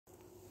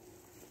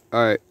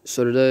Alright,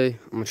 so today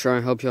I'm going to try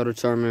and help y'all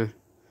determine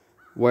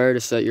where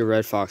to set your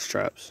red fox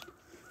traps.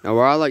 Now,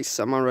 where I like to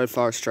set my red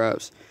fox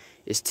traps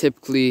is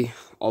typically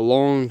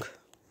along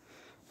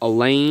a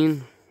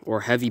lane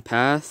or heavy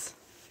path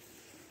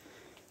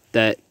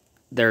that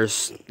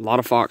there's a lot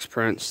of fox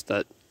prints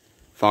that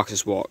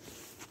foxes walk.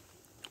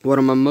 One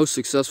of my most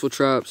successful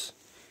traps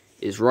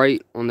is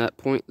right on that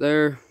point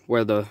there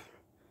where the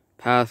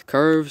path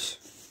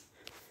curves,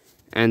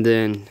 and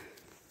then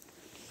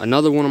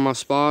another one of my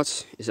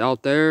spots is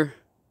out there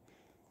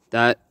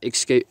that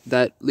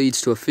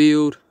leads to a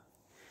field,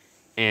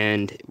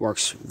 and it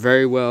works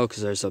very well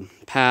because there's a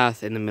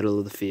path in the middle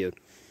of the field.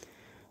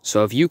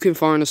 So if you can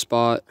find a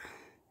spot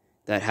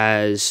that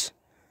has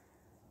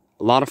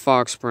a lot of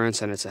fox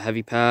prints and it's a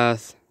heavy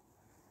path,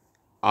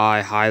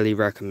 I highly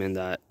recommend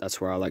that. That's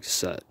where I like to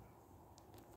set.